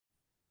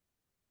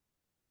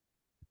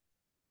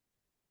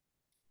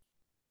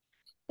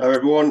Hello,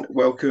 everyone.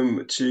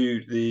 Welcome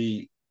to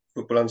the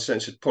Football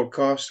Uncensored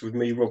podcast with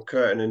me, Rob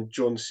Kirton, and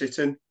John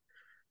Sitton.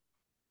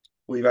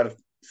 We've had a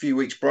few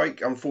weeks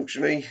break,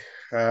 unfortunately.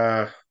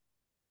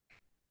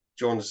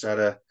 John's had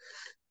a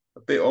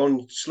bit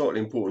on,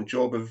 slightly important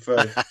job of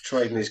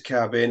trading his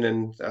cabin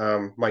and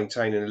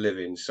maintaining a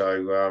living. So,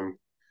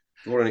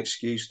 if you want an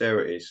excuse,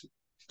 there it is.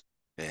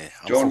 Yeah,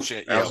 John,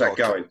 unfortunately, yeah, how's I've that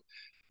got. going?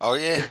 Oh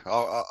yeah,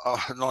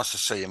 nice to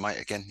see you, mate.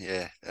 Again,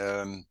 yeah,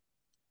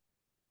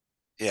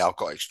 yeah. I've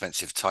got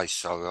expensive taste,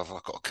 so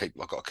I've got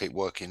to keep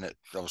working.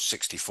 I was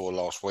 64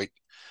 last week.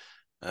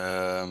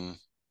 Um,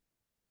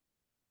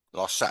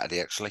 Last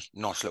Saturday actually.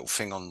 Nice little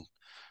thing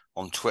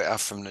on Twitter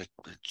from the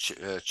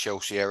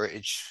Chelsea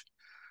Heritage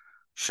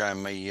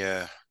showing me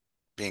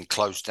being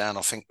closed down.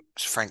 I think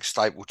it's Frank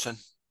Stapleton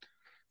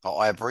at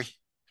Ivory.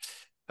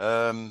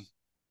 Um,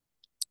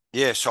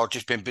 yeah, so I've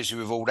just been busy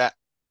with all that,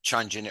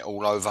 changing it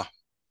all over,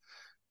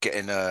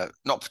 getting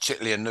not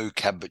particularly a new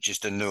cab, but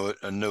just a newer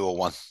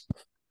one.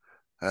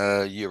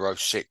 Euro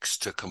 6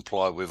 to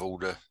comply with all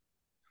the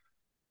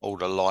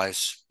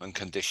lies and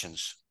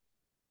conditions.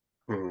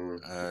 Hmm.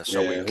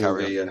 So we Yeah, can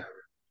carry on. Yeah,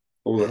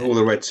 all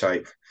the red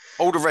tape.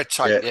 all the red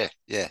tape. Yeah, Yeah,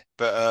 yeah.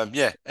 But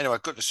yeah. Anyway,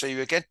 good to see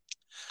you again.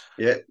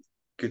 yeah.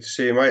 Good to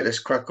see you, mate. Let's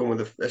crack on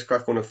with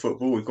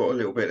football. We've got a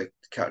little bit to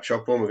catch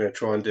up on. We're going to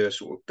try and do a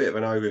sort of bit of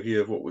an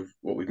overview of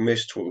what we've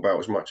missed, talk about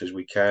as much as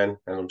we can,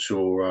 and I'm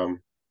sure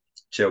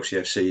Chelsea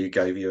FC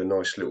gave you a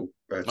nice little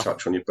Oh,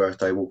 touch on your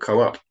birthday will come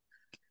up.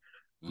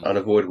 mm,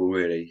 Unavoidable,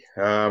 really.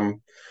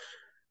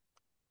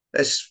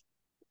 There's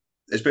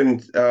there's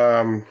been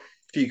a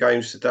few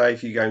games today, a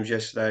few games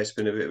yesterday. It's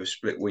been a bit of a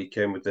split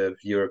weekend with the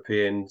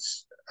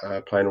Europeans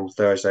playing on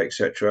Thursday,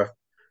 etc.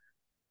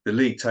 The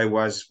league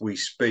table, as we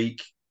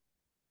speak,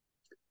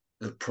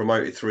 the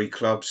promoted three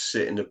clubs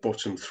sit in the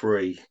bottom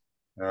three.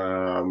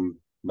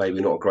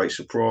 Maybe not a great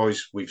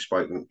surprise.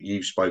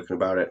 You've spoken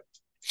about it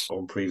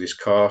on previous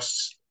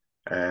casts,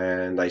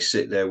 and they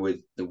sit there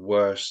with the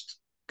worst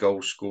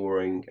goal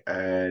scoring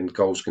and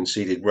goals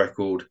conceded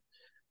record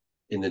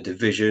in the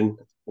division.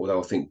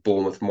 Although I think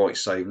Bournemouth might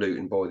save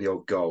Luton by the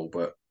odd goal,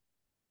 but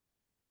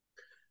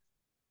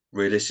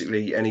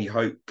realistically, any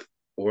hope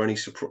or any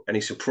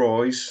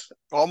surprise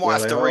I might where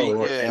have they to are, re.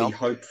 or Yeah, any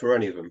hope for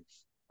any of them?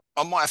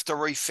 I might have to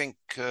rethink.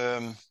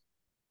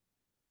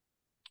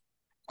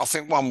 I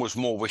think one was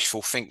more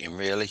wishful thinking,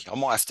 really. I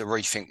might have to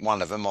rethink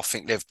one of them. I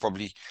think they've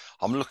probably.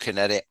 I'm looking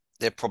at it.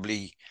 They've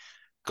probably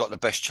got the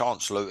best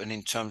chance, Luton,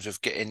 in terms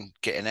of getting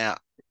out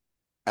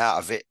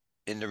of it.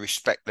 In the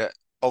respect that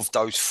of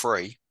those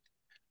three,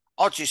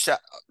 I just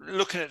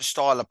looking at the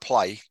style of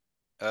play,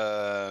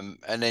 and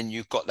then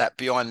you've got that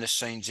behind the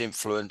scenes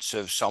influence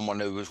of someone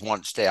who was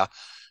once there.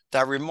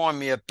 They remind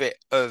me a bit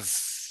of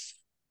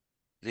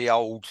the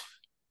old,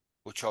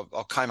 which I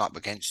came up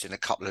against in a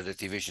couple of the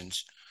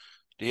divisions,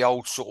 the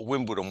old sort of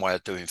Wimbledon way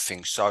of doing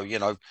things. So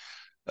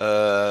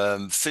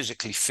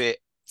physically fit,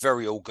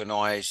 very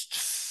organised,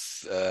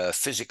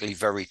 physically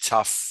very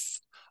tough,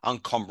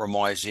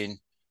 uncompromising.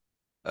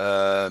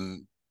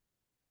 Um,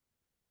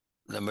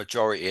 the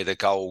majority of the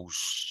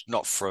goals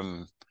not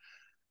from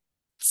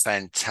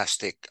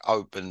fantastic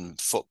open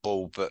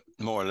football, but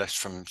more or less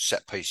from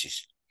set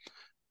pieces.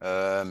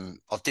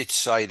 I did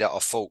say that I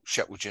thought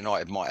Sheffield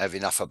United might have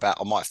enough about.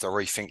 I might have to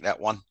rethink that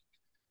one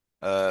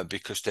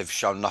because they've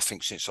shown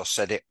nothing since I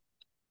said it.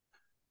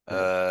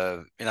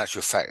 In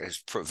actual fact,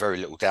 there's very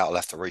little doubt I'll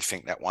have to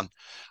rethink that one.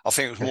 I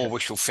think it was more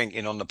wishful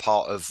thinking on the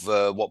part of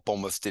what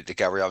Bournemouth did to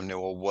Gary O'Neill,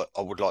 or what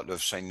I would like to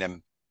have seen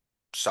them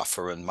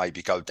suffer and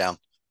maybe go down.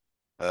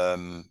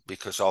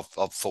 Because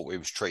I've thought he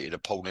was treated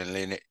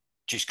appallingly, and it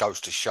just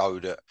goes to show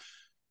that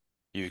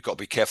you've got to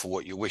be careful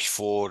what you wish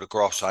for. The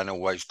grass ain't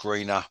always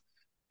greener,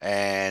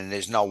 and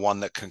there's no one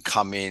that can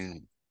come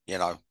in, you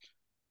know,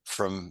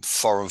 from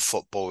foreign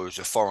football who's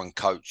a foreign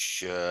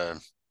coach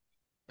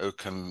who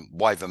can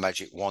wave a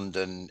magic wand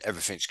and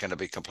everything's going to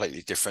be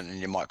completely different, and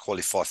you might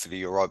qualify for the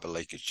Europa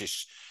League. It's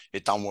just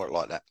it don't work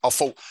like that.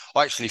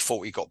 I actually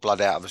thought he got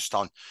blood out of a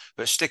stone,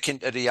 but sticking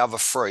to the other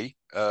three,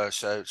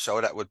 so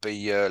that would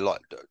be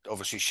like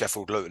obviously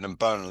Sheffield, Luton, and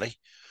Burnley.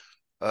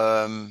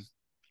 Um,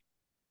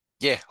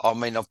 yeah, I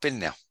mean I've been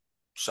there.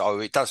 So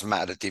it doesn't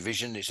matter the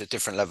division; it's a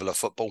different level of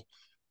football.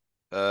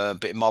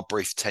 But in my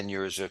brief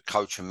tenure as a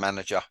coach and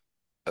manager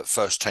at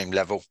first team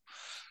level,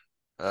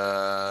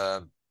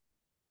 uh,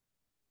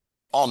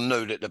 I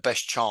knew that the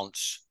best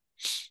chance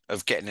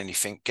of getting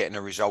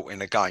a result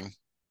in a game,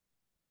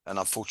 and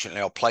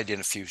unfortunately I played in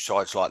a few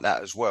sides like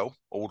that as well,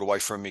 all the way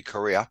through my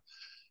career,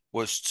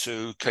 was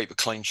to keep a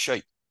clean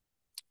sheet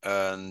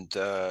and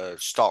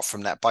start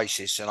from that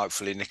basis and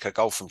hopefully nick a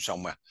goal from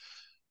somewhere.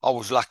 I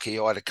was lucky.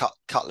 I had a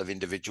couple of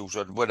individuals,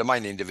 where the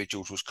main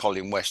individuals was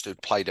Colin West,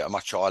 who'd played at a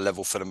much higher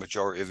level for the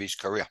majority of his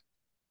career.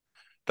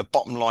 The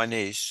bottom line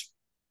is,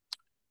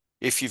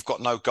 if you've got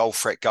no goal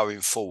threat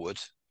going forward,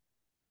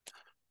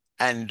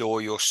 and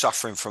or you're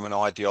suffering from an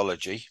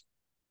ideology,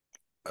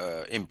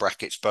 in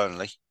brackets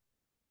Burnley,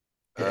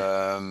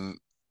 Yeah, um,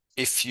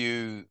 if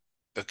you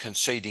are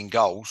conceding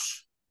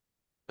goals,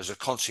 as a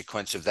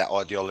consequence of that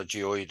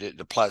ideology, or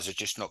the players are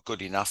just not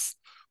good enough,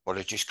 or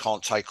they just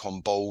can't take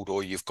on board,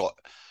 or you've got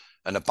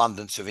an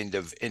abundance of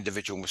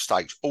individual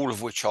mistakes, all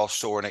of which I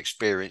saw and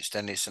experienced,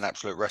 then it's an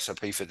absolute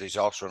recipe for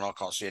disaster, and I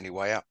can't see any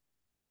way out.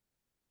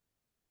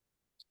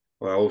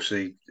 Well,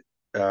 obviously,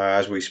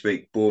 as we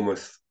speak,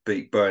 Bournemouth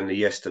beat Burnley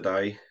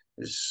yesterday.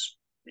 As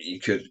you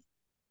could,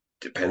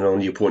 depending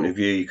on your point of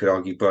view, you could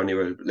argue Burnley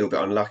were a little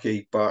bit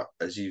unlucky, but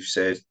as you've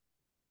said,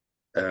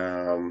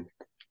 um,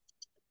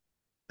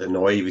 the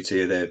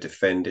naivety of their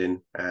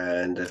defending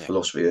and the Yeah,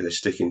 philosophy that they're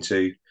sticking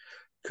to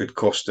could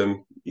cost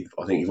them.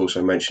 I think you've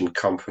also mentioned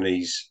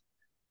companies'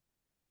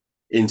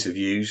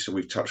 interviews. So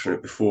we've touched on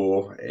it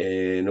before.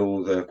 In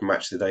all the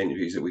match of the day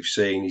interviews that we've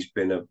seen, he's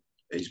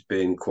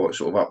been quite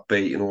sort of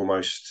upbeat and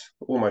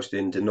almost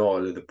in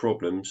denial of the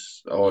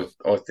problems. I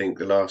think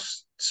the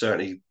last,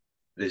 certainly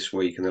this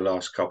week and the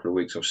last couple of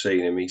weeks I've seen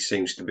him, he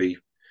seems to be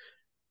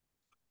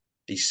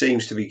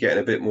getting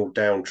a bit more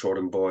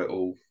downtrodden by it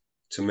all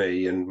to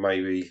me, and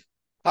maybe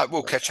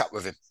we'll catch up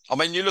with him. I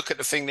mean, you look at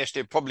the thing, they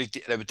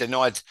were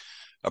denied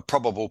a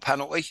probable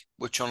penalty,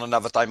 which on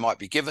another day might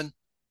be given.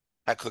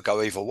 That could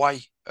go either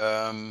way.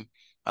 And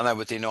they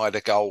were denied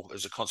a goal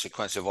as a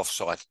consequence of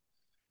offside.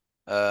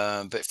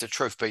 But if the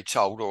truth be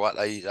told, all right,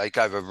 they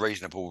gave a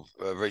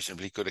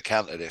reasonably good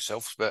account of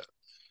themselves. But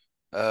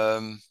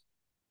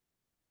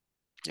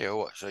yeah,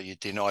 what? So you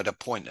denied a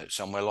point at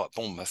somewhere like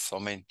Bournemouth. I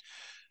mean,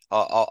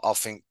 I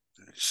think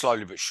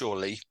slowly but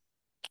surely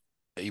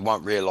he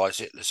won't realise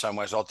it the same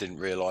way as I didn't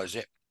realise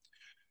it.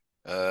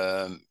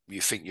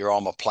 You think you're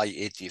armour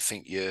plated, you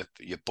think you're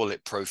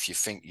bulletproof, you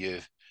think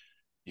your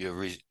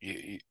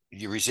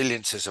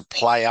resilience as a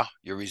player,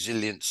 your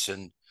resilience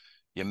and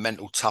your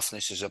mental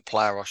toughness as a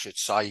player, I should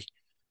say,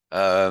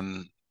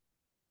 will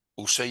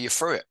see you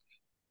through it.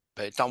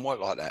 But it don't work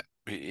like that.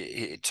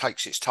 It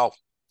takes its toll,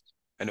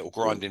 and it'll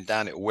grind him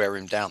down. It'll wear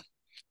him down,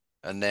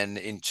 and then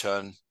in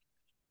turn,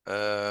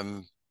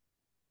 it'll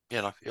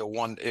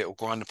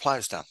grind the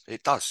players down.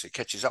 It does. It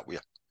catches up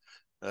with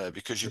you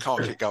because you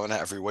can't keep going out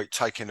every week,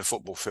 taking the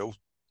football field,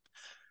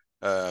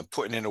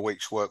 putting in a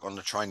week's work on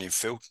the training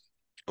field,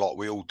 like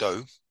we all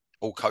do.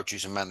 All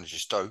coaches and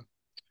managers do.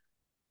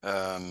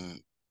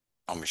 I'm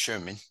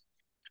assuming.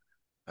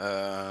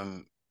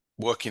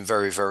 Working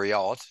very, very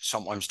hard,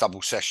 sometimes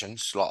double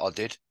sessions like I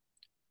did,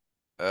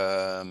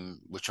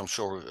 which I'm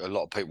sure a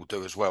lot of people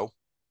do as well,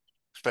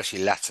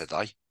 especially latter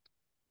day.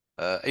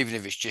 Even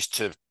if it's just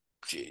to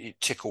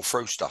tickle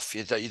through stuff,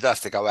 you'd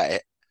have to go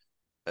at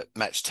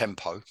match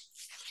tempo.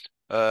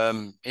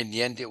 In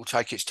the end, it will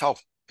take its toll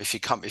if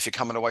you're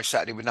coming away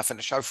Saturday with nothing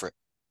to show for it.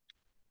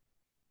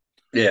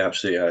 Yeah,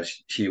 absolutely.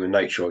 It's human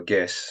nature, I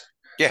guess.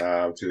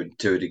 Yeah, To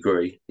a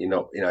degree, you're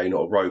not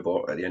a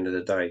robot at the end of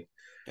the day.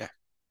 yeah.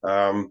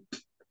 Um,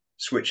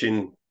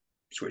 switching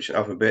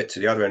up a bit to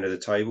the other end of the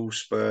table,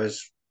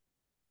 Spurs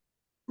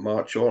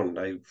march on.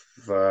 I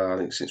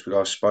think since we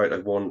last spoke,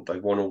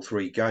 they've won all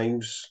three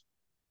games,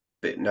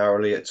 a bit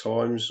narrowly at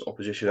times.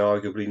 Opposition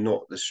arguably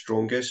not the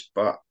strongest,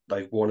 but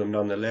they've won them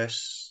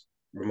nonetheless.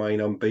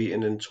 Remain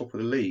unbeaten and top of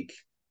the league.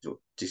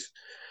 Just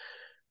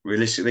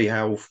realistically,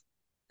 how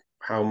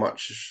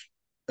much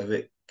of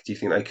it do you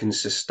think they can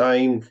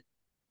sustain?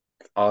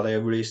 Are they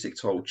a realistic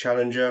title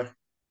challenger?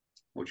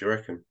 What do you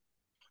reckon?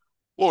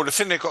 Well, the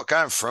thing they've got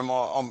going for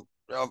them,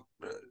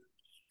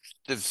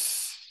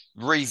 they've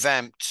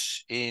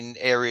revamped in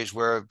areas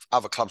where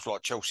other clubs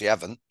like Chelsea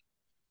haven't.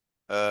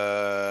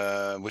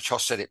 Which I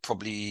said it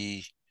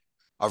probably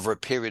over a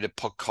period of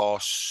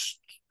podcasts.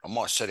 I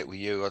might have said it with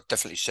you. I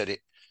definitely said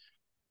it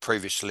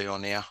previously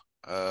on here.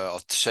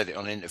 I've said it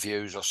on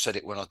interviews. I said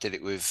it when I did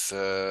it with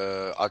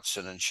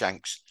Hudson and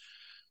Shanks.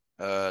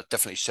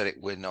 Definitely said it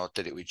when I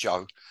did it with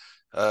Joe.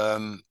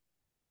 I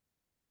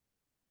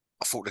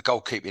thought the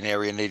goalkeeping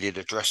area needed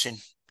addressing.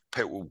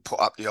 People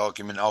put up the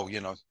argument,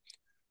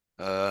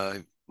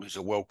 he's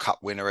a World Cup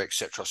winner,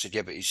 etc. I said,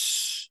 yeah, but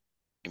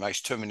he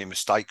makes too many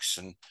mistakes,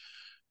 and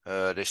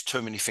there's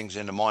too many things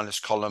in the minus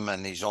column,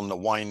 and he's on the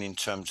wane in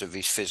terms of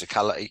his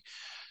physicality.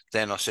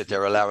 Then I said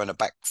they're allowing a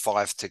back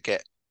five to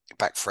get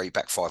back three,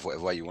 back five,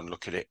 whatever way you want to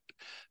look at it.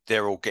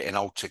 They're all getting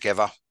old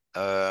together.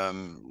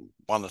 One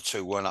or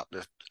two weren't up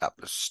the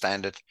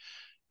standard.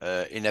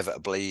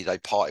 Inevitably, they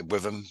parted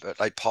with them, but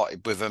they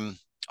parted with them,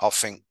 I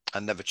think,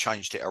 and never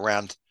changed it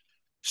around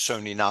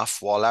soon enough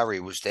while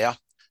Harry was there.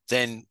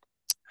 Then,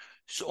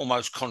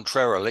 almost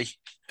contrarily,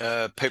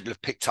 people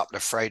have picked up the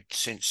thread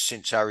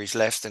since Harry's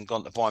left and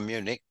gone to Bayern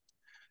Munich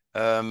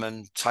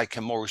and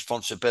taken more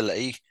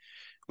responsibility,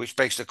 which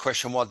begs the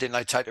question, why didn't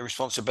they take the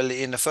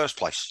responsibility in the first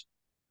place?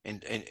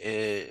 What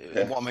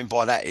I mean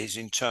by that is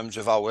in terms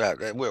of, we're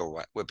all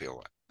right, we'll be all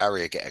right.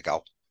 Harry will get a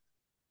goal.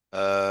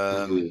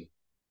 Mm-hmm.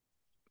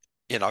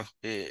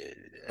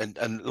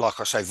 And like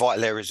I say,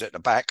 vital areas at the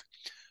back.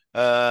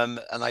 And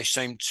they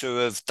seem to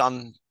have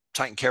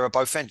taken care of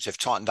both ends. They've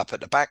tightened up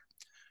at the back.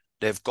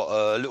 They've got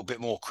a little bit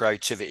more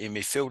creativity in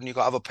midfield, and you've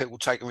got other people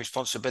taking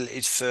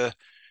responsibilities for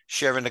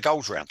sharing the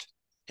goals round.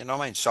 You know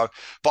what I mean? So,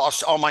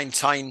 but I'll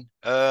maintain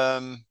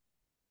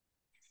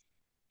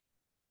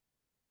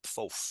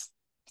fourth.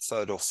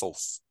 third or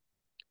fourth.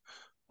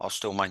 I'll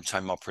still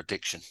maintain my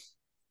prediction.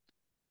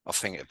 I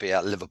think it'd be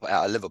out of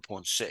Liverpool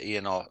and City,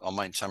 and I'll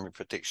maintain my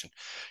prediction.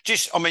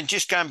 Just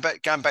going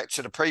back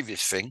to the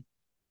previous thing.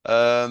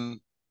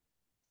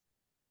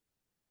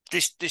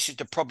 This is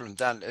the problem,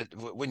 Dan.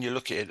 When you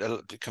look at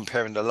it,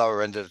 comparing the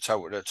lower end of the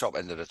table to the top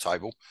end of the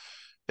table,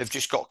 they've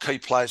just got key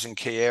players in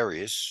key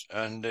areas,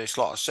 and it's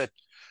like I said.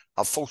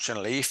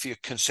 Unfortunately, if you're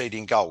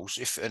conceding goals,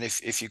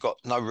 if you've got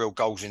no real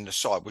goals in the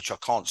side, which I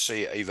can't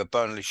see at either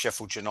Burnley,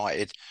 Sheffield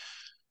United,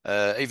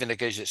 even the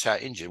guys that's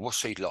out injured,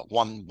 what's he like?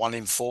 One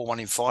in 4, 1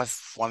 in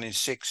 5, 1 in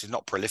 6 is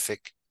not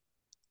prolific.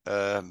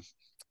 I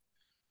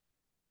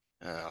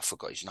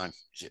forgot his name.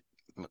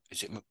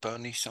 Is it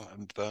McBurney?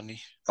 Something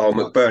Burney? Oh,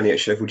 McBurney at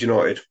Sheffield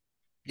United.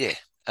 Yeah,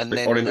 Ollie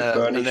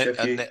McBurney,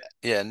 Sheffield.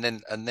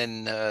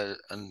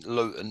 and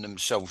Luton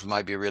themselves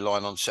maybe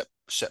relying on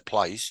set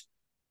plays.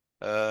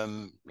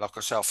 Like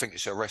I say, I think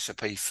it's a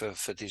recipe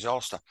for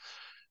disaster.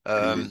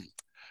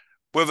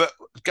 Whether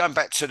going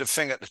back to the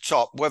thing at the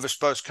top, whether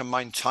Spurs can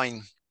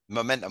maintain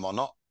momentum or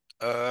not,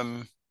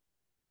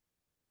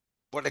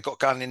 what they've got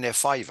going in their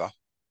favour.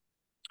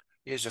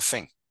 Here's the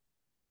thing: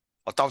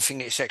 I don't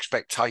think it's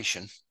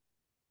expectation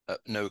at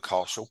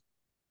Newcastle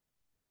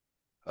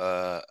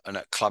and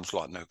at clubs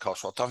like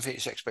Newcastle. I don't think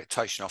it's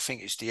expectation. I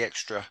think it's the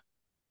extra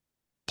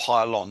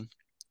pile on,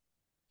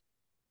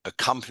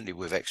 accompanied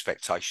with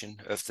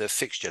expectation of the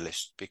fixture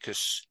list.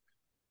 Because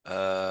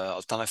I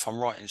don't know if I'm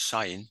right in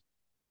saying,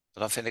 I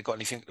don't think they've got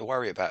anything to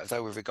worry about,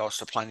 though, with regards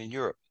to playing in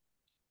Europe.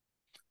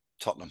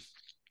 Tottenham.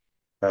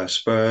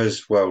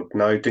 Spurs, well,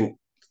 no, didn't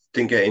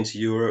get into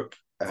Europe,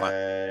 Right.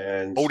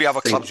 and All the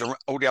other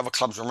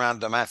clubs around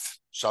them have.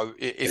 So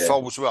if I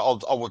was,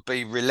 I would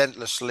be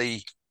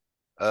relentlessly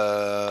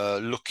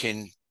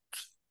looking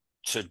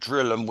to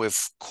drill them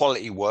with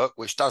quality work,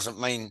 which doesn't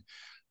mean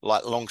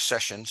like long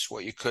sessions.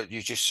 What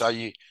you just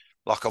say,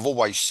 like I've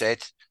always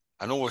said,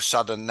 and all of a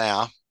sudden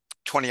now,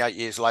 28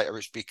 years later,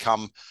 it's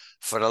become,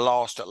 for the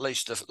last, at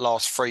least the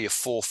last 3 or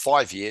 4,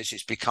 5 years,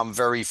 it's become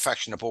very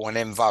fashionable and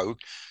en vogue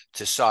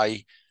to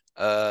say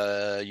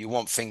you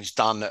want things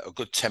done at a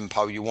good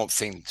tempo, you want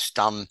things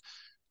done,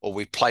 or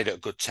we played at a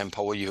good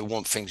tempo, or you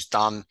want things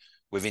done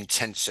with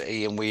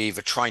intensity, and we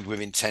either trained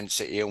with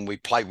intensity and we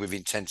played with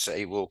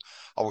intensity. Well,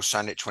 I was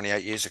saying it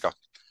 28 years ago,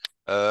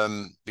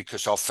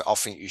 because I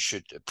think you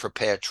should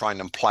prepare, train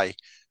and play.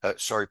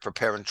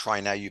 Prepare and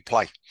train how you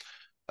play.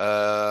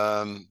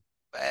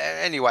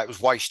 Anyway, it was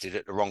wasted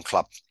at the wrong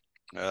club.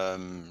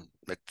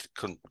 It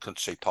couldn't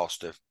see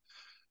past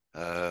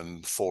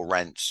the 4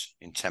 rents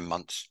in 10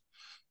 months.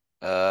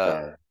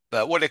 But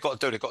what they've got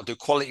to do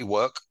quality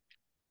work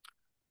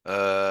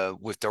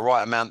with the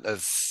right amount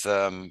of.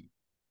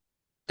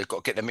 They've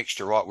got to get the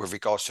mixture right with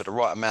regards to the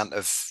right amount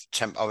of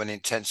tempo and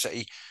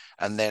intensity,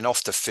 and then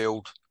off the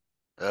field,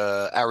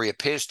 Harry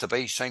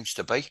seems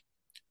to be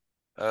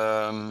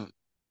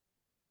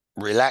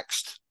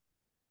relaxed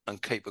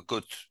and keep a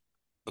good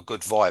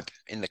vibe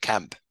in the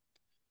camp,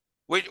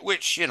 which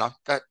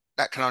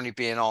that can only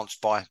be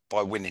enhanced by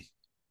winning.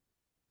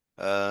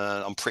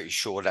 I'm pretty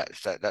sure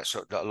that's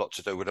a lot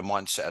to do with the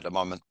mindset at the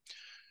moment.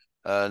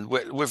 And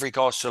with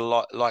regards to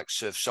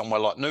likes of somewhere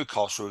like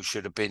Newcastle, who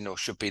should have been or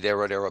should be there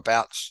or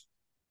thereabouts,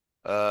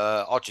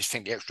 I just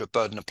think the extra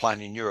burden of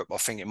playing in Europe, I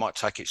think it might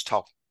take its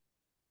toll.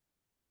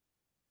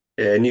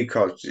 Yeah,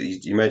 Newcastle.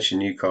 You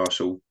mentioned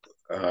Newcastle.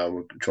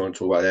 We're trying to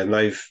talk about them.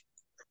 They've,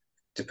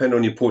 depending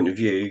on your point of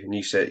view, and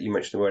you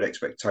mentioned the word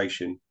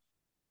expectation.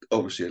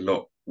 Obviously, a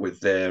lot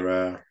with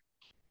their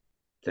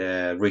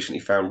recently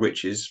found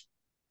riches.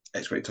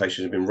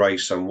 Expectations have been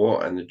raised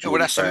somewhat, and the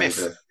Geordie fans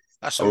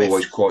are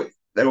always quite.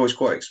 They're always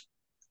quite.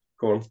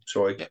 Go on,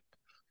 sorry. Yeah.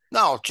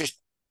 No,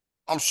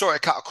 I'm sorry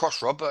to cut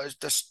across, Rob, but it's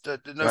just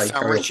the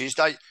newfound riches.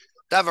 They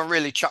haven't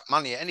really chucked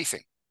money at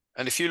anything.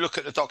 And if you look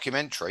at the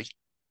documentary,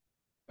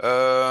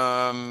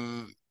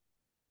 around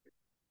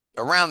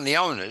the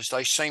owners,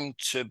 they seem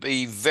to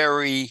be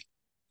very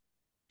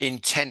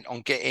intent on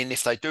getting,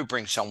 if they do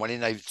bring someone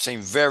in, they seem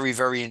very,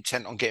 very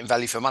intent on getting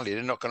value for money.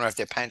 They're not going to have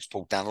their pants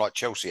pulled down like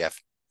Chelsea have.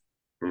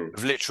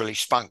 They've literally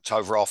spunked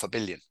over $500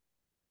 million.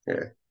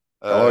 Yeah.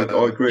 I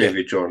agree with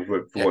you, John,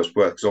 for what it's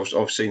worth, because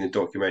I've seen the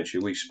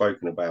documentary. We've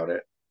spoken about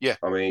it. Yeah.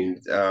 I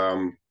mean,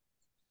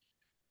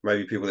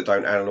 maybe people that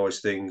don't analyse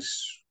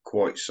things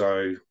quite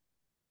so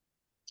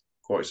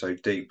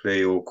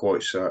deeply or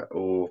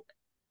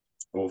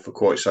for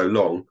quite so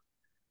long.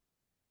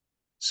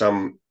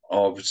 Some,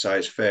 I would say,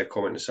 it's fair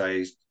comment to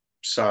say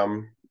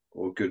some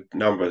or a good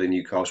number of the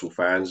Newcastle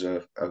fans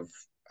have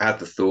had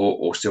the thought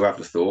or still have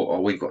the thought,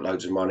 oh, we've got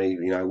loads of money,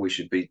 we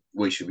should be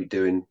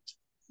doing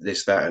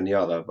this, that, and the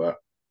other. But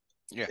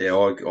I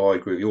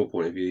agree with your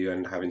point of view,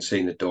 and having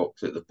seen the doc,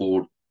 that the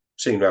board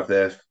seem to have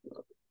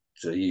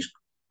to use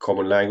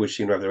common language,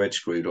 seem to have their head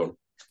screwed on.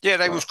 Yeah,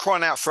 they was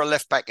crying out for a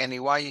left back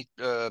anyway.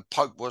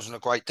 Pope wasn't a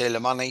great deal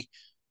of money,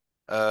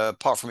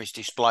 apart from his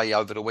display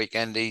over the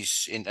weekend.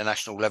 He's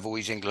international level,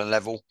 he's England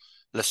level.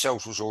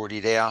 Lascelles was already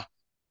there.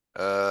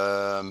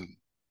 I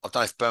don't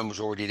know if Byrne was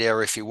already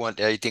there. If he weren't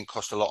there, he didn't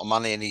cost a lot of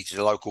money, and he's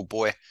a local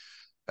boy.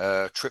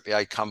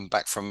 Trippier come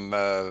back from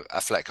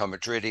Atletico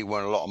Madrid. He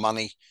won a lot of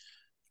money.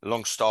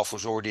 Longstaff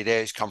was already there.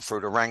 He's come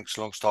through the ranks.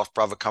 Longstaff's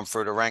brother come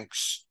through the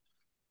ranks.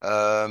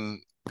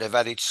 They've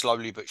added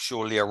slowly but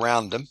surely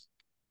around them.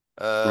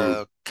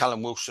 Mm.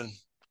 Callum Wilson,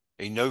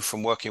 he knew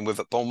from working with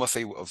at Bournemouth,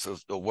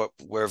 or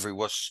wherever he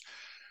was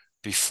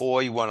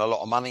before, he won a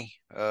lot of money.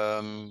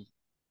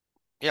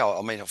 Yeah,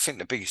 I mean, I think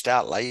the biggest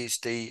outlay is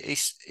the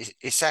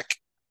Isak.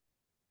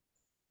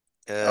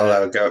 I'll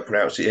have a go at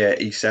pronounce it. Yeah,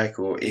 Isak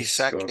or Isk.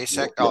 Isak, Or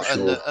Isak, not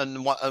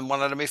and sure.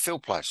 one of the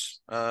midfield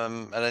players.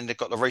 And then they've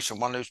got the recent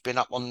one who's been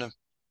up on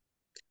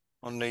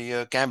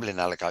the gambling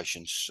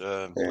allegations.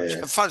 Which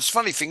Yeah, the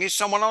funny thing is,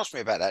 someone asked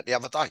me about that the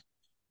other day.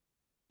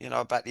 You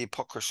know, about the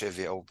hypocrisy of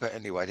it all. But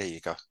anyway, there you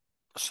go.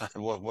 So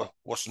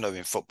what's new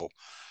in football?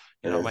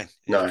 You know yeah. what I mean?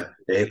 No,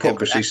 the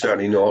hypocrisy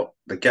certainly not.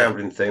 The Yeah.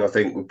 gambling thing, I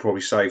think, we'll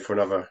probably save for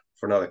another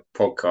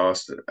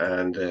podcast,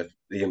 and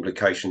the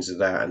implications of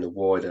that and the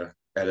wider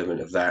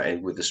element of that,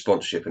 and with the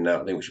sponsorship and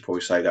that, I think we should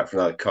probably save that for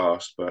another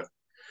cast. But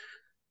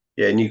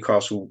yeah,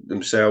 Newcastle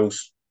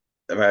themselves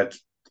have had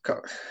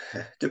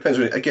depends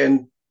on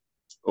again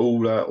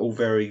all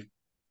very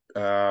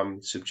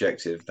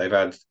subjective.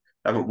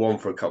 Haven't won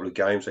for a couple of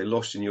games. They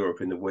lost in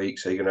Europe in the week,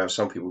 so you're going to have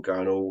some people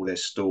going, "Oh, they're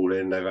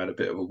stalling." They've had a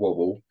bit of a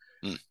wobble.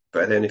 Mm,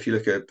 But then if you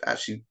look at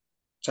actually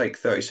take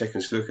 30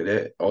 seconds to look at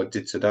it, I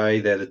did today.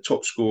 They're the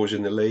top scorers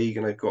in the league,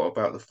 and they've got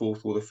about the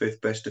fourth or the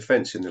fifth best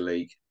defence in the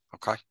league,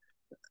 okay.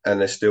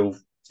 and they're still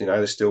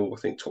I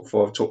think top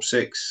five, top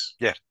six.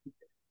 Yeah.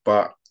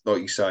 But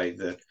like you say,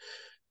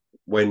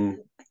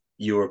 when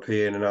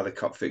European and other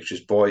cup fixtures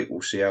bite,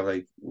 we'll see how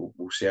they do.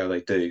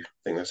 I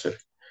think that's a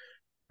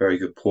very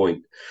good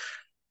point.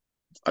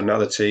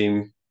 Another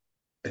team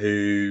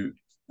who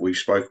we've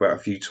spoke about a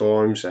few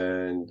times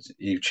and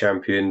you've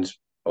championed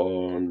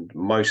on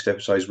most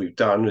episodes we've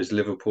done is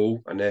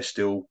Liverpool, and they're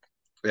still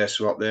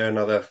up there.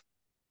 Another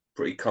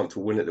pretty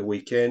comfortable win at the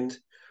weekend.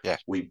 Yeah.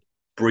 We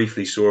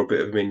briefly saw a bit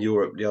of them in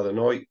Europe the other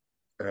night.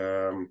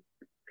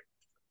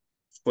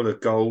 Full of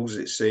goals,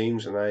 it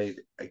seems, and they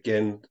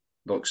again,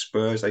 like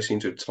Spurs, they seem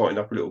to have tightened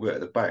up a little bit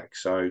at the back.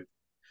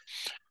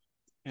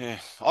 Yeah.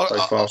 So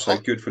far so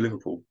good for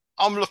Liverpool.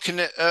 I'm looking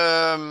at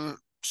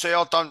see,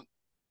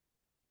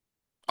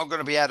 I'm going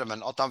to be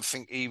adamant. I don't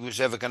think he was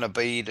ever going to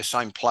be the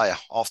same player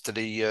after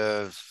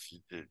the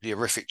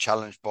horrific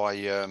challenge by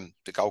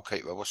the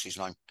goalkeeper. What's his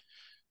name?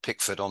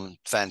 Pickford on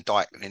Van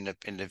Dijk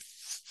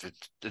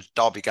the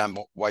Derby game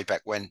way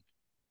back when.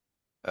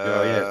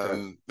 Oh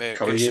yeah, a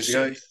couple of years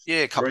ago, Yeah,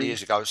 a couple of three.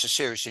 years ago. It's a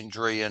serious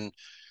injury, and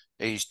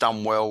he's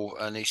done well,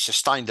 and he's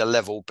sustained a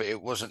level, but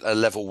it wasn't a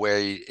level where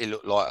he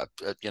looked like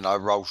a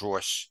Rolls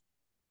Royce.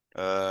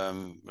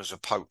 As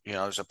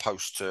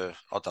opposed to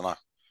I don't know,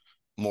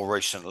 more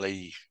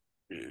recently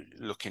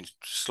looking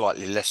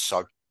slightly less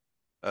so.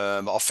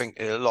 I think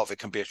a lot of it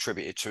can be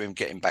attributed to him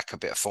getting back a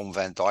bit of form.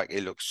 Van Dijk,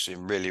 he looks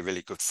in really,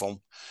 really good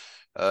form.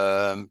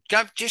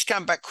 Just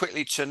going back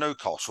quickly to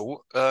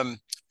Newcastle,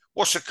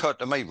 what's occurred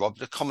to me, Rob,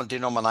 the common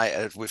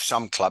denominator with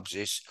some clubs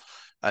is,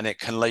 and it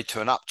can lead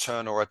to an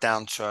upturn or a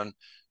downturn,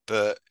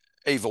 but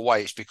either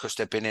way, it's because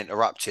they've been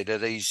interrupted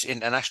at these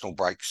international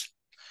breaks.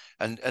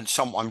 And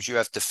sometimes you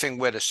have the thing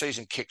where the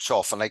season kicks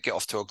off and they get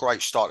off to a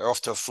great start, they're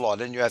off to a fly.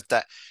 Then you have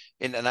that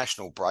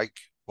international break,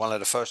 one of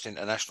the first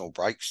international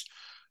breaks.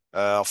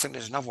 I think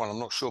there's another one, I'm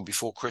not sure,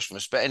 before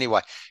Christmas. But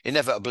anyway,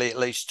 inevitably it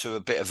leads to a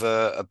bit of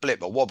a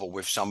blip, a wobble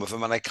with some of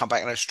them, and they come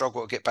back and they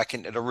struggle to get back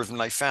into the rhythm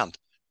they found.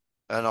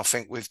 And I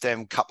think with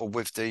them, coupled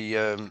with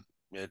the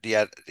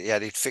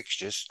added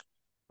fixtures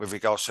with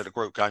regards to the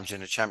group games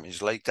in the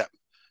Champions League,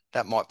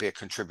 that might be a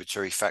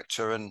contributory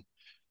factor. And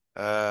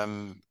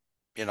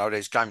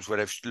there's games where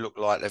they've looked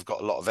like they've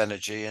got a lot of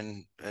energy,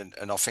 and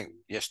I think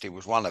yesterday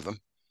was one of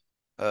them.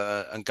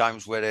 And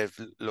games where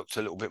they've looked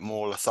a little bit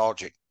more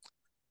lethargic.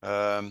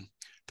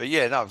 But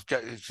yeah, no,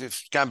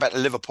 going back to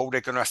Liverpool,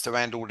 they're going to have to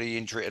handle the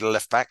injury to the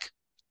left back.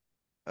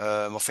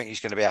 I think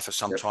he's going to be out for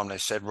some Yep. time. They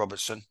said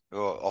Robertson,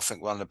 or I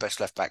think one of the best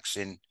left backs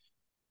in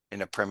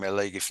the Premier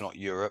League, if not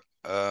Europe.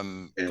 Yeah,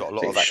 Got a I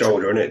lot think of action.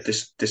 shoulder, isn't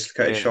it?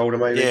 Dislocated Yeah, shoulder,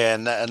 maybe. yeah,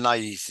 and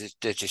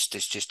they're just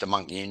it's just a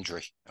monkey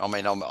injury. I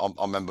mean, I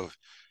remember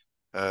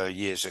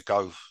years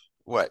ago.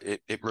 Well,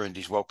 it ruined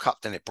his World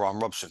Cup, didn't it, Brian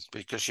Robson?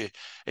 Because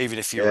even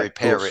if you Yeah, of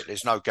repair it, course.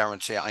 there's no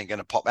guarantee it ain't going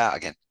to pop out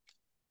again.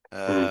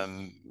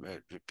 Mm.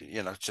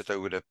 To do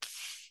with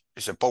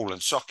it's a ball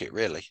and socket,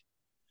 really,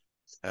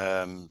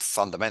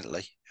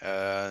 fundamentally,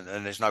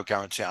 and there's no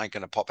guarantee it ain't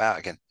going to pop out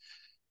again.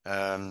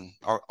 I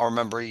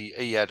remember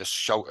he had a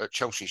shoulder at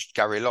Chelsea.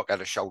 Gary Lock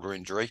had a shoulder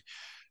injury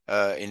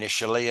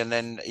initially, and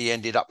then he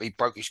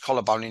broke his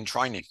collarbone in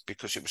training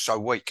because it was so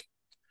weak.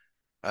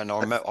 And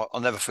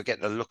I'll never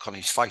forget the look on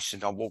his face,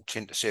 and I walked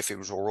in to see if he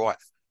was all right.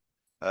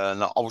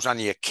 And I was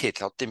only a kid.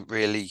 I didn't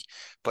really,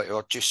 but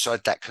I just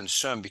had that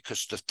concern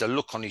because the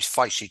look on his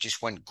face, he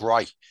just went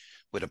grey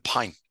with the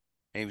pain.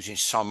 He was in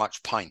so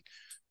much pain.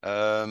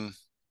 But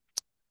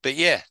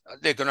yeah,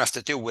 they're going to have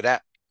to deal with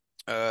that.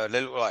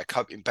 They look like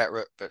coping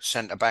better at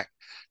centre back.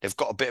 They've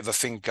got a bit of a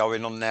thing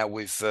going on now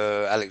with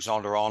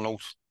Alexander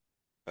Arnold.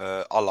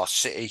 a la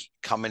City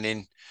coming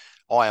in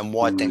high and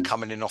wide, then Mm,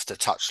 coming in off the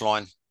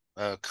touchline,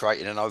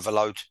 creating an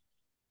overload.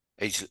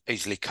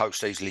 Easily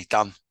coached, easily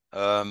done.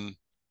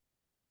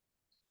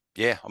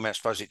 Yeah, I mean, I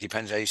suppose it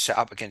depends how you set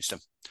up against them.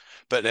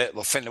 But I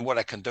think that what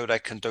they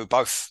can do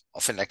both. I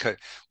think they could.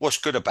 What's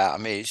good about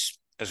them is,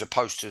 as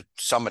opposed to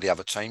some of the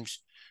other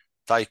teams,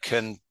 they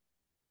can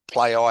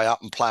play high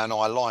up and play an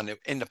high line.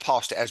 In the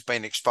past, it has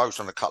been exposed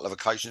on a couple of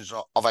occasions.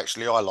 I've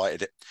actually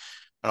highlighted it.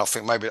 And I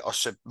think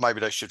maybe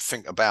they should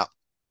think about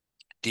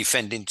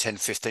defending 10,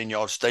 15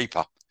 yards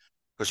deeper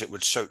because it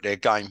would suit their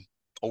game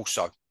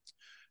also.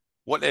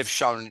 What they've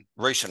shown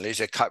recently is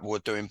they're capable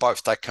of doing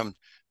both. They can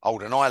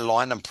hold an high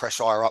line and press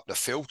higher up the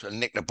field and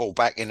nick the ball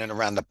back in and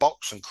around the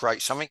box and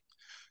create something,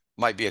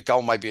 maybe a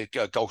goal, maybe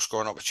a goal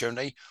scoring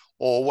opportunity.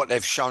 Or what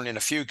they've shown in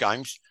a few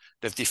games,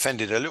 they've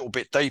defended a little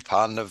bit deeper.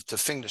 And the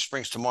thing that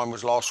springs to mind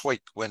was last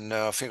week when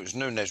I think it was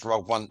Nunes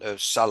rolled one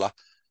Salah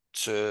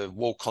to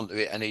walk onto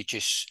it and he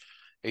just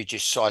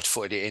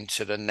side-footed it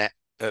into the net,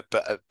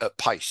 but at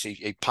pace.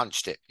 He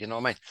punched it, you know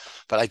what I mean?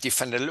 But they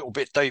defended a little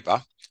bit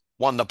deeper,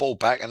 won the ball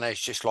back, and it's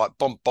just like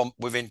bump, bump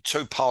within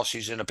two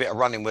passes and a bit of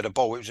running with the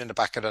ball. It was in the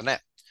back of the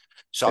net.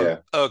 So yeah,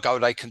 ergo,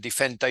 they can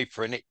defend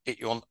deeper and hit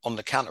you on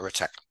the counter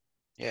attack.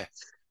 Yeah.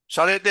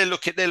 So they're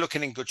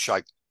looking in good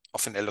shape. I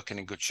think they're looking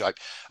in good shape,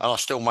 and I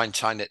still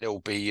maintain that there'll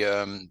be.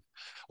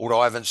 Although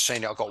I haven't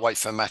seen it, I've got to wait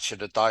for a match of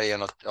the day,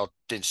 and I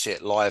didn't see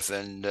it live.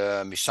 And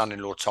my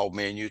son-in-law told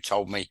me, and you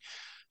told me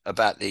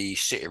about the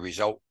City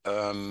result.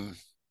 There'll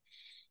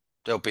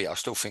be. I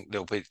still think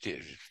there'll be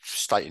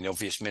stating the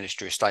obvious,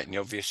 Ministry of Stating the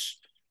obvious.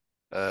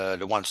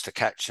 The ones to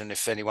catch, and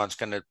if anyone's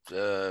going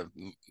to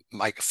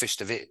make a fist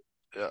of it,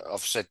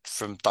 I've said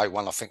from day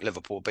one, I think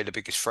Liverpool will be the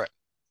biggest threat.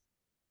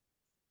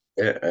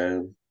 yeah.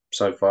 And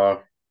so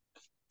far,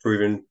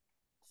 proven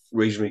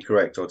reasonably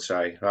correct, I'd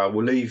say.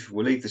 We'll leave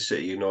the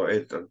City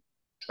United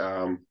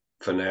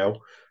for now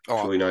All till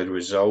right. we know the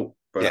result.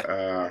 Yeah.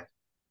 But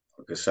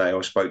like I say,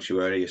 I spoke to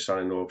you earlier. Your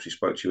son-in-law obviously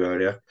spoke to you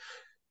earlier.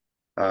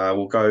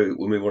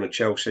 We'll move on to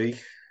Chelsea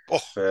Oh,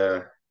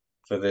 for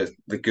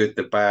the good,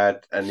 the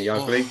bad, and the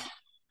ugly.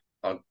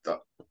 oh, I,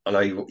 I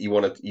know you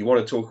want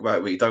to talk about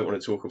it, but you don't want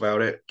to talk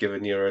about it,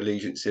 given your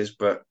allegiances.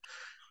 But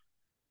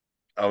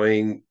I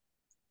mean,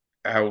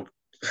 how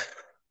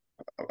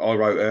I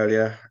wrote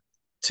earlier,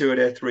 two of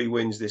their three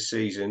wins this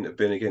season have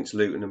been against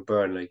Luton and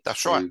Burnley,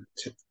 that's right.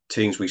 who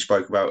teams we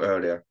spoke about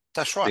earlier.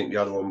 That's I right. think the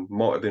other one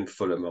might have been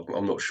Fulham.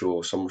 I'm not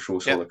sure. I'm sure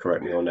Yeah. someone will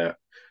correct me on that.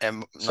 No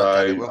doubt it So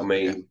I will.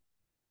 Yeah. mean,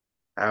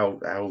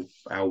 how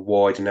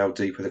wide and how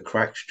deep are the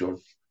cracks, John?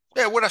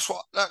 Yeah. Well, that's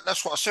what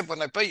I said when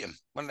they beat them,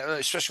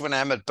 especially when they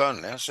hammered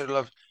Burnley. I said,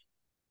 look,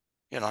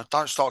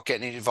 don't start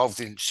getting involved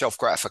in self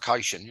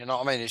gratification. You know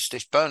what I mean?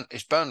 It's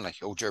Burnley.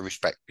 All due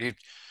respect, you're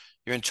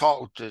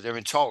entitled. They're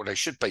entitled. They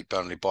should beat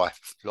Burnley by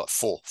like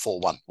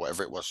 4-1,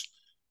 whatever it was.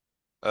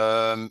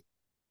 Um,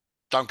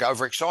 don't get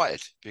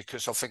overexcited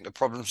because I think the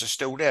problems are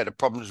still there. The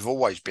problems have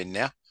always been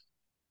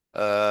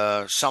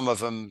there. Some of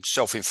them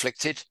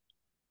self-inflicted.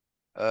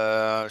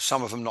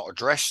 Some of them not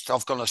addressed.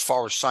 I've gone as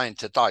far as saying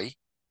today.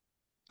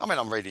 I mean,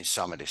 I'm reading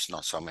some of this,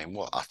 not. I mean,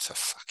 what utter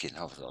fucking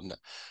hell.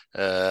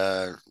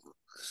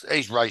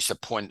 He's raised a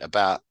point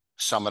about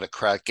some of the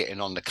crowd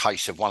getting on the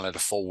case of one of the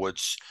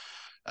forwards,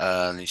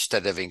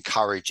 instead of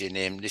encouraging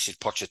him. This is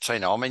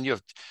Pochettino. I mean,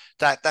 you've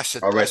that's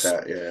a I read that's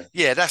that. Yeah,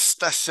 yeah,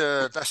 that's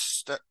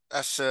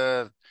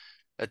a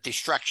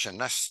distraction.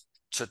 That's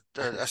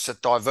a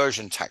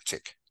diversion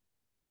tactic.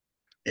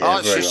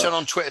 yeah, She very said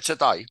on much. Twitter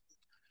today,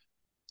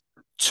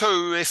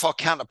 two, if I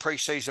count a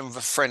pre-season with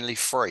a friendly,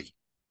 three.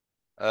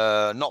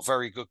 Not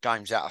very good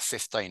games out of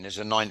 15 as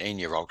a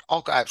 19-year-old.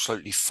 I got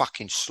absolutely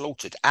fucking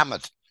slaughtered,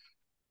 hammered,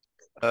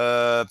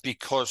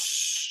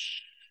 because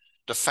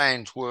the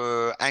fans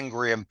were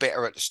angry and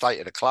bitter at the state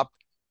of the club,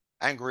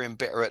 angry and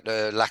bitter at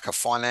the lack of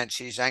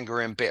finances,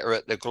 angry and bitter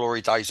at the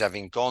glory days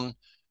having gone,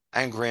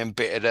 angry and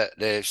bitter that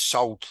they've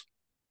sold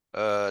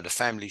the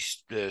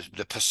families,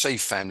 the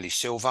perceived family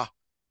silver.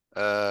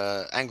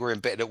 Angry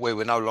and bitter that we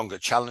were no longer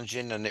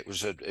challenging, and it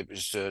was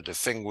the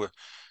thing where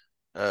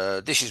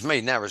this is me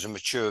now as a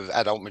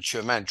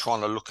mature man trying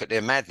to look at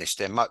their madness,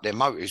 their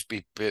motives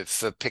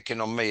for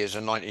picking on me as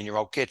a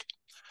 19-year-old kid.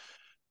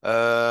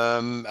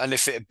 And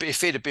if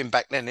he'd have been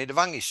back then, he'd have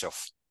hung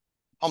himself.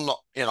 I'm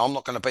not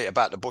going to beat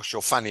about the bush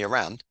or fanny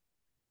around.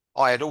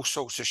 I had all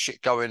sorts of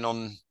shit going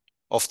on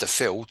off the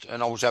field,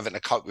 and I was having to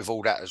cope with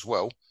all that as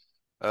well.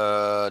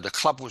 The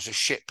club was a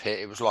shit pit.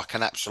 It was like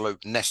an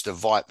absolute nest of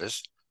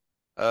vipers.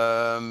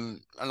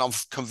 And I'm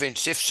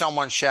convinced if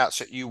someone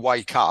shouts at you,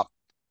 wake up,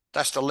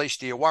 that's the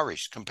least of your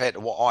worries compared to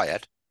what I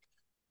had.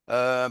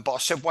 But I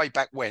said way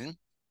back when,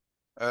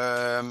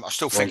 I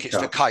still think Wake it's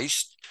the up.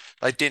 case.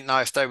 They didn't know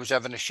if they was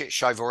having a shit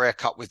shave or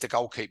haircut with the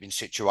goalkeeping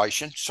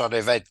situation. So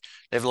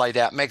they've laid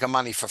out mega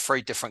money for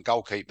three different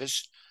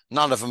goalkeepers.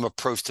 None of them have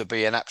proved to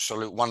be an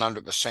absolute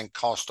 100%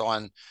 cast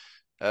iron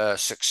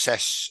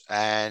success.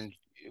 And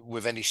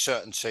with any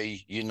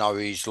certainty,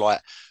 he's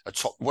like a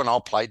top. When I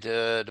played,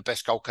 the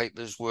best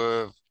goalkeepers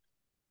were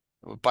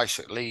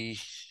basically,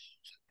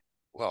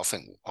 well,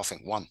 I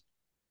think one.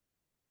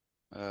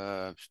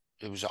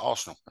 It was at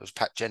Arsenal. It was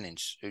Pat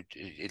Jennings who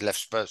left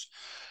Spurs.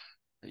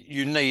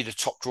 You need a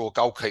top drawer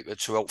goalkeeper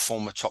to help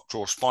form a top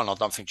drawer spine. I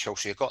don't think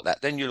Chelsea have got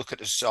that. Then you look at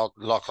this,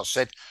 like I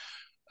said,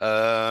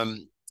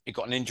 he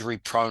got an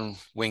injury-prone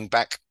wing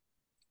back,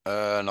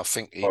 and I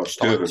think he Oh,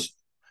 started.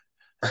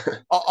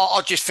 Durban.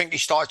 I just think he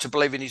started to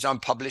believe in his own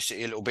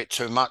publicity a little bit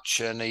too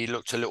much, and he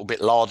looked a little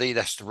bit lardy.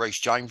 That's the Reece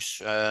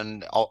James,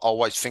 and I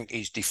always think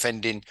he's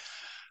defending.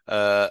 He's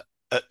at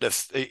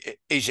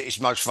his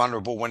most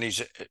vulnerable when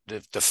he's at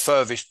the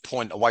furthest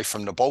point away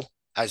from the ball,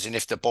 as in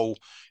if the ball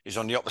is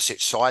on the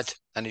opposite side,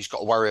 and he's got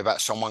to worry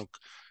about someone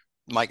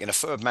making a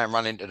third man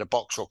run into the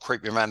box or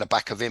creeping around the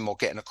back of him or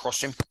getting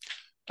across him,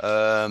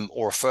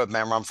 or a third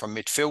man run from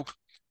midfield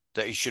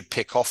that he should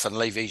pick off and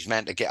leave his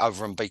man to get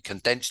over and be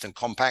condensed and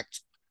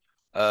compact.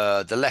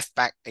 The left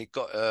back, he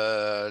got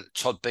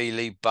Todd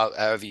Bealey,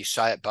 however you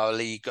say it,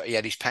 Bowley. He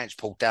had his pants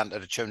pulled down to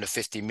the tune of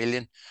 50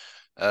 million.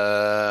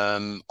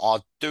 I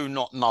do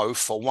not know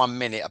for 1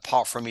 minute,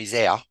 apart from his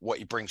hair, what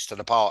he brings to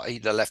the party.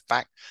 The left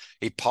back,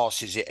 he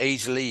passes it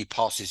easily, he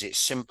passes it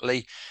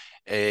simply.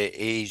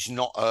 He's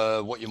not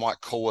what you might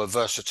call a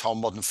versatile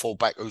modern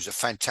fullback who's a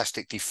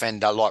fantastic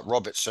defender like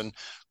Robertson,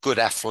 good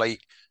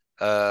athlete,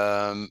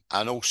 and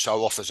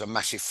also offers a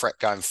massive threat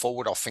going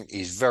forward. I think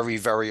he's very,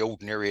 very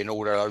ordinary in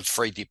all of those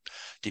three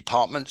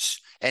departments.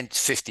 And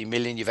 50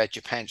 million, you've had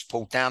your pants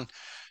pulled down.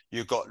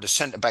 You've got the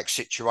centre-back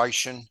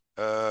situation.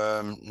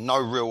 No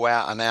real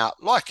out and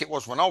out, like it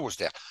was when I was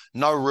there.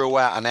 No real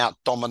out and out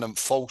dominant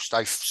force.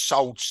 They've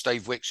sold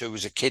Steve Wicks, who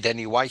was a kid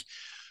anyway.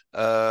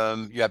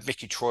 You had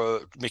Mickey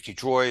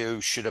Droy,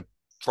 who should have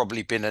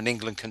probably been an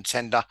England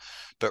contender,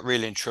 but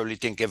really and truly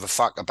didn't give a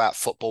fuck about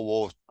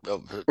football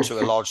or to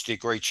a large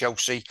degree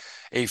Chelsea.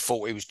 He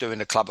thought he was doing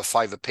the club a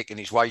favour picking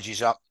his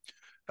wages up.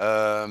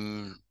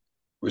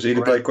 Was he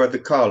the bloke who had the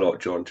car lot,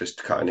 John,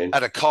 just cutting in?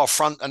 Had a car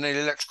front and an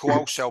electrical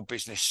wholesale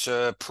business,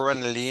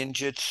 perennially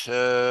injured,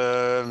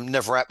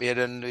 never happier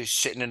than he's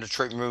sitting in the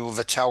treatment room with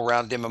a towel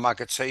round him, a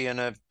mug of tea and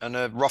a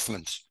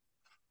Rothmans.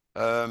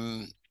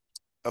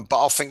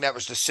 But I think that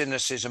was the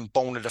cynicism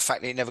born of the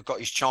fact that he never got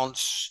his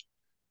chance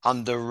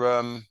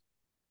under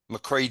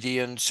McCready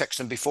and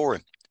Sexton before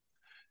him.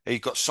 He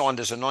got signed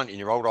as a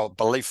 19-year-old, I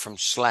believe, from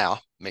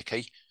Slough,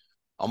 Mickey.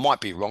 I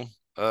might be wrong.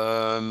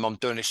 I'm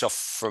doing this off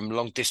from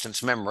long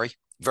distance memory,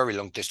 very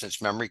long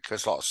distance memory,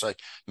 because like I say,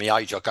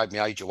 I gave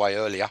my age away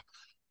earlier.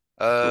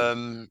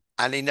 And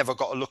he never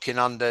got a look in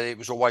under. It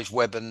was always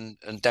Webb and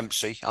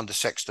Dempsey under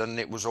Sexton.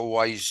 It was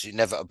always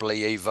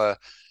inevitably either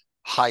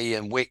Hay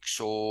and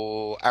Wicks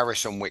or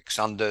Harris and Wicks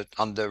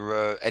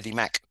under Eddie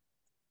Mack.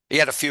 He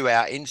had a few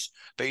outings,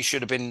 but he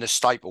should have been the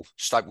staple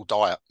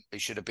diet. He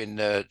should have been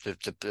the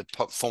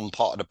form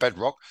part of the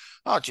bedrock.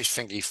 I just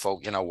think he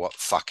thought, you know what,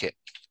 fuck it.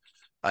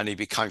 And he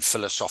became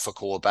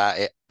philosophical about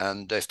it.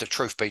 And if the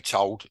truth be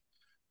told,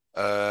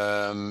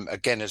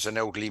 again, as an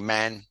elderly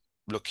man,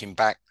 looking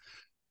back,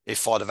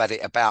 if I'd have had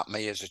it about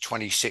me as a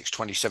 26,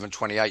 27,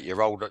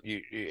 28-year-old,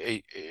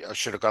 I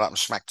should have got up and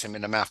smacked him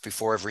in the mouth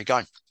before every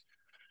game.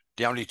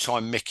 The only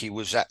time Mickey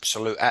was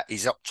absolute at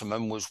his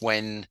optimum was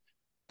when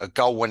a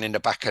goal went in the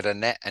back of the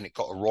net and it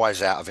got a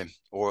rise out of him,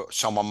 or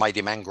someone made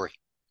him angry,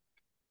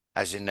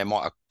 as in they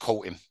might have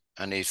caught him,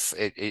 and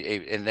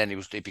then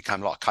he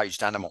became like a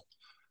caged animal,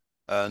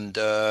 and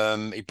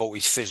he brought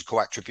his physical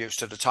attributes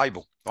to the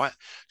table, right?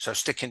 So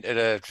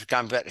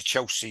going back to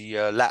Chelsea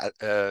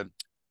latter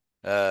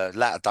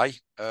day,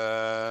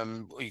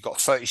 you got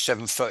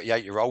 37,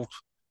 38-year-old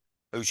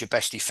who's your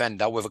best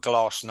defender with a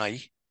glass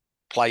knee,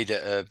 played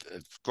at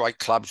great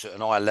clubs at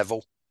an higher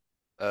level,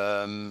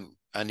 and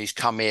he's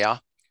come here.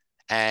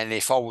 And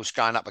if I was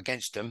going up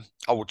against him,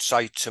 I would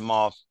say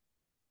to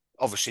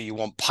obviously you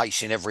want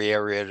pace in every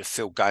area of the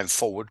field going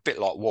forward, a bit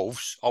like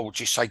Wolves. I would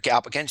just say get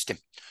up against him.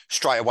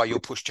 Straight away,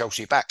 you'll push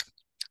Chelsea back.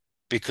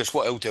 Because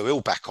what he'll do,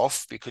 he'll back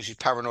off because he's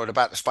paranoid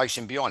about the space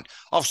in behind.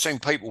 I've seen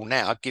people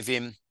now give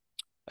him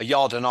a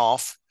yard and a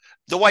half.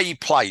 The way he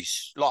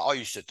plays, like I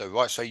used to do,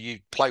 right? So you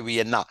play with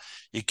your nut.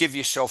 You give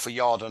yourself a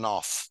yard and a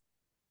half.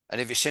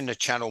 And if it's in the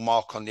channel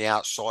mark on the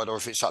outside or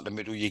if it's up the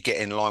middle, you get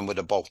in line with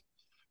the ball.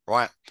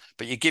 Right,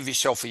 but you give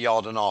yourself a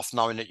yard and a half,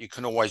 knowing that you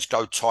can always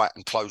go tight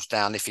and close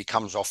down if he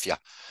comes off you.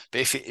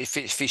 But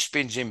if he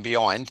spins in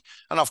behind,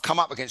 and I've come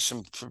up against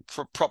some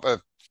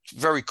proper,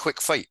 very quick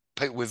feet,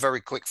 people with very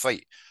quick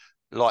feet,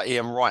 like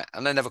Ian Wright,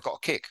 and they never got a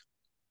kick.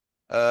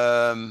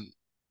 But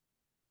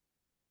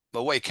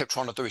what he kept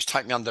trying to do is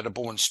take me under the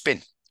ball and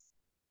spin.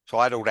 So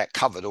I had all that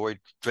covered, or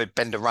he'd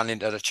bend and run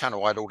into the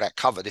channel. I had all that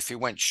covered. If he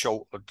went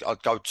short,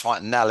 I'd go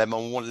tight and nail him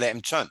and wouldn't let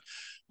him turn.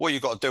 What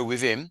you've got to do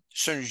with him, as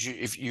soon as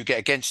if you get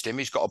against him,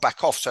 he's got to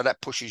back off. So that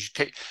pushes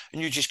you,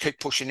 and you just keep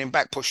pushing him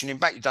back.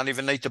 You don't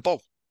even need the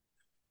ball.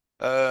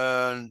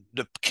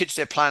 The kids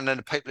they're playing and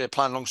the people they're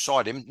playing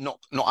alongside him, not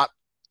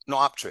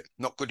up to it,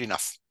 not good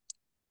enough.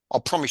 I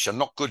promise you,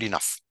 not good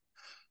enough.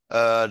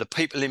 The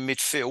people in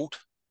midfield,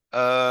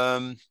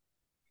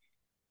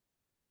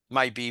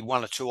 maybe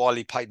one or two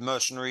highly paid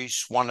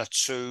mercenaries, one or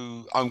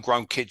two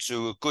homegrown kids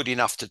who are good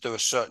enough to do a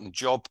certain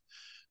job,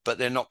 but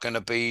they're not going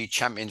to be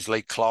Champions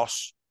League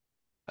class.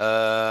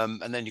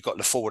 And then you've got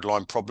the forward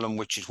line problem,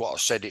 which is what I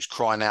said. It's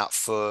crying out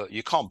for,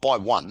 you can't buy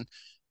one,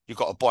 you've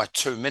got to buy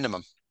two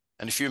minimum.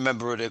 And if you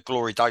remember the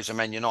glory days of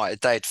Man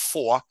United, they had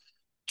four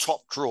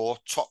top draw,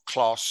 top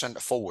class centre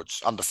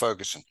forwards under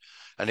Ferguson.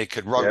 And he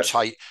could Yeah.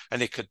 rotate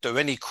and he could do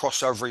any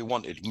crossover he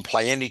wanted and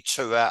play any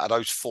two out of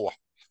those four,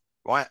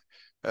 right?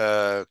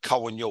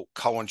 Cole and York,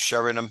 Cole and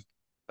Sheringham,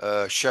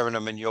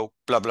 Sheringham and York,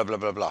 blah, blah, blah,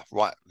 blah, blah,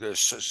 right?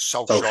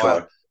 Solskjaer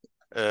Solskjaer.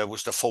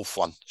 was the fourth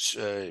one.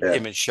 Yeah.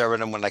 Him and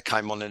Sheringham when they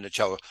came on in the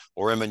show,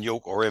 or him and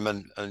York, or him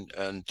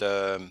and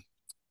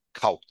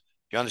Cole.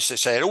 You understand?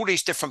 So all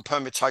these different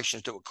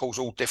permutations that would cause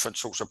all different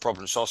sorts of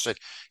problems. So I said,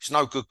 it's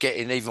no good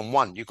getting even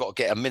one. You've got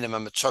to get a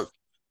minimum of two.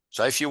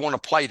 So if you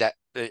want to play that,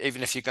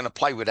 even if you're going to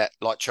play with that,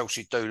 like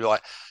Chelsea do,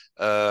 like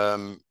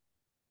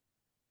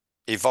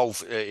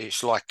evolve,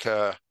 it's like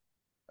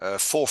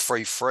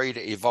 4-3-3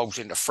 that evolves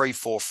into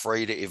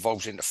 3-4-3 that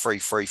evolves into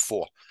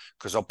 3-3-4.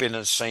 Because I've been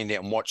and seen it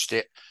and watched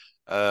it,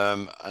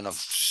 and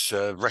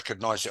I've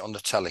recognised it on the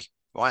telly.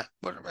 Right?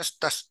 Well,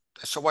 that's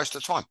a waste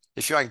of time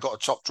if you ain't got a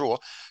top drawer.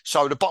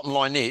 So the bottom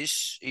line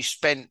is he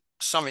spent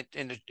something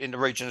in the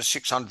region of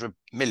 600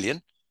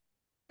 million,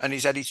 and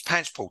he's had his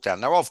pants pulled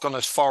down. Now I've gone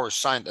as far as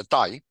saying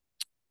today,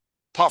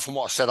 apart from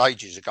what I said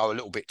ages ago, a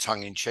little bit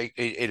tongue in cheek,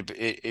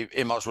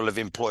 he might as well have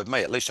employed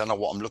me. At least I know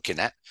what I'm looking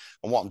at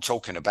and what I'm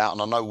talking about,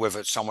 and I know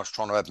whether someone's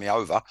trying to have me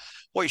over.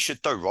 What you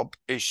should do, Rob,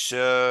 is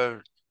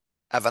have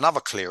another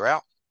clear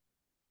out.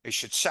 He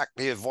should sack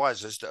the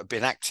advisors that have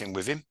been acting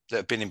with him, that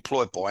have been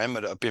employed by him,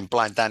 that have been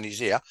blowing down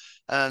his ear,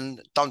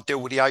 and don't deal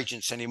with the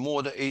agents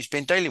anymore that he's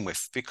been dealing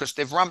with because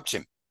they've rumped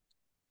him.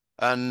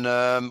 And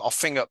I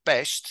think at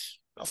best,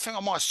 I think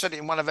I might have said it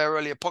in one of our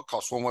earlier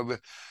podcasts when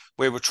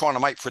we were trying to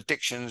make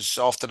predictions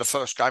after the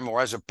first game or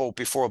as a ball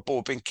before a ball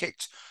had been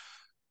kicked.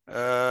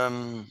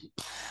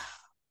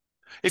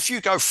 If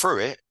you go through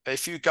it,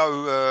 if you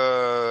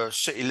go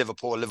City,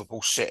 Liverpool,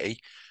 Liverpool,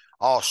 City,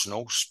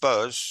 Arsenal,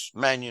 Spurs,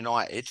 Man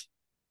United,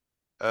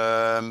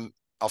 I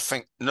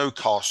think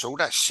Newcastle,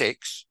 that's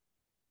six.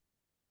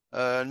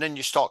 And then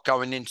you start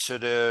going into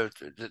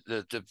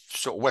the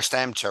sort of West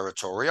Ham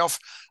territory.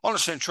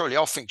 Honestly and truly,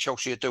 I think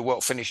Chelsea would do well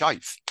to finish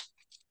eighth.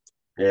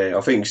 Yeah.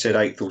 I think you said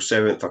eighth or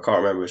seventh. I can't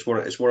remember. It's one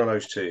of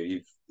those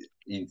two.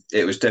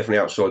 It was definitely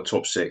outside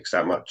top six.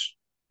 That much.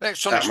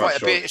 It's on That its way much.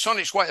 to be. It's on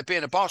its way to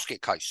being a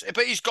basket case.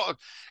 But he's got.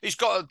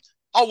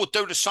 I would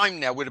do the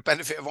same now with the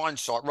benefit of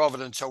hindsight, rather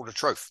than tell the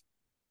truth.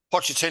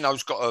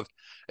 Pochettino's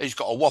he's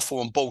got a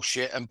waffle and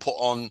bullshit and put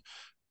on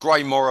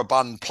grey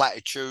moribund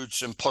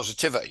platitudes and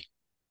positivity.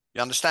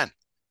 You understand?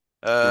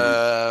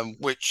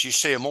 Mm. Which you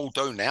see them all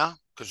do now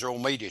because they're all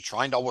media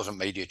trained. I wasn't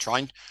media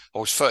trained. I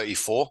was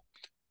 34.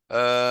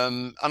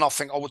 And I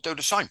think I would do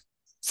the same.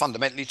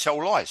 Fundamentally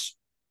tell lies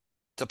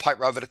to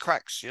paper over the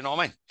cracks. You know what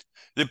I mean?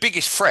 The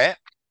biggest threat,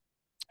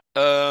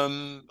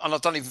 and I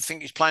don't even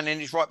think he's playing in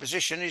his right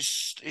position,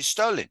 is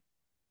Sterling.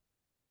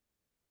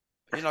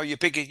 You know, your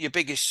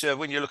biggest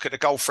when you look at the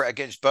goal threat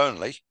against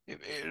Burnley,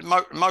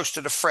 most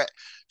of the threat,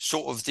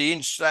 sort of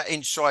that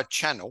inside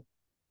channel,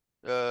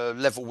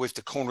 level with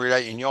the corner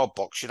 18-yard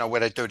box, you know, where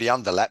they do the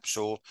underlaps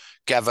or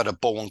gather the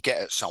ball and get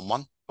at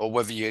someone, or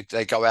whether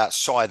they go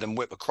outside and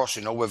whip a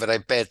crossing, or whether they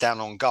bear down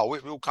on goal,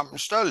 it will come from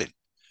Sterling.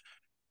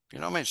 You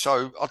know what I mean?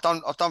 So I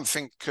don't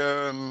think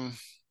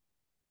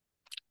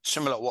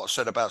similar to what I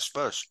said about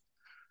Spurs.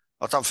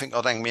 I don't think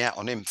I'd hang me out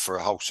on him for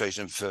a whole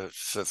season for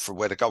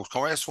where the goals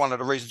come. That's one of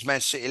the reasons Man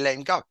City let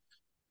him go.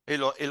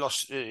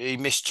 He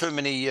missed too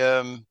many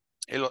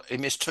he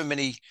missed too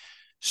many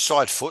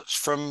side foots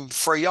from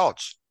 3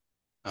 yards.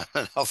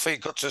 And I think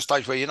it got to a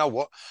stage where, you know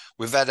what,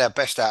 we've had our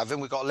best out of him.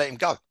 We've got to let him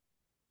go.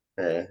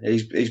 Yeah,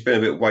 he's been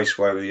a bit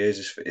wasteful over the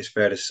years. It's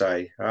fair to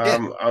say.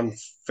 Yeah. I'm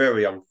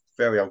very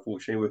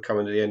unfortunate. We're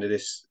coming to the end of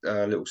this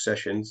little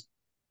sessions,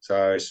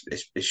 so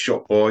it's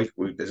shot by.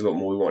 There's a lot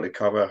more we want to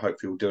cover.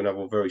 Hopefully, we'll do another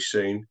one very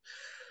soon.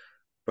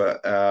 But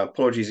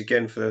apologies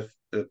again for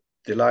the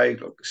delay.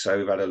 Like I say,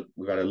 we've had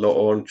a lot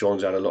on.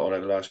 John's had a lot on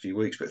over the last few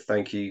weeks. But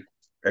thank you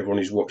everyone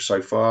who's watched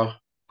so far.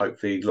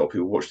 Hopefully, a lot of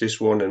people watch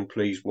this one, and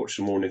please watch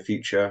some more in the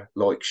future.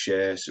 Like,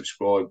 share,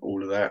 subscribe,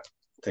 all of that.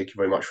 Thank you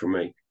very much from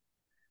me.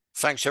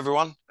 Thanks,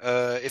 everyone,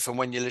 if and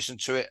when you listen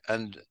to it.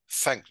 And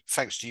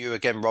thanks to you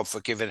again, Rob, for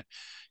giving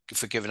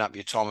up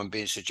your time and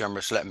being so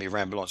generous, letting me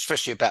ramble on,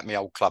 especially about my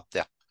old club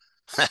there.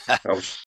 I was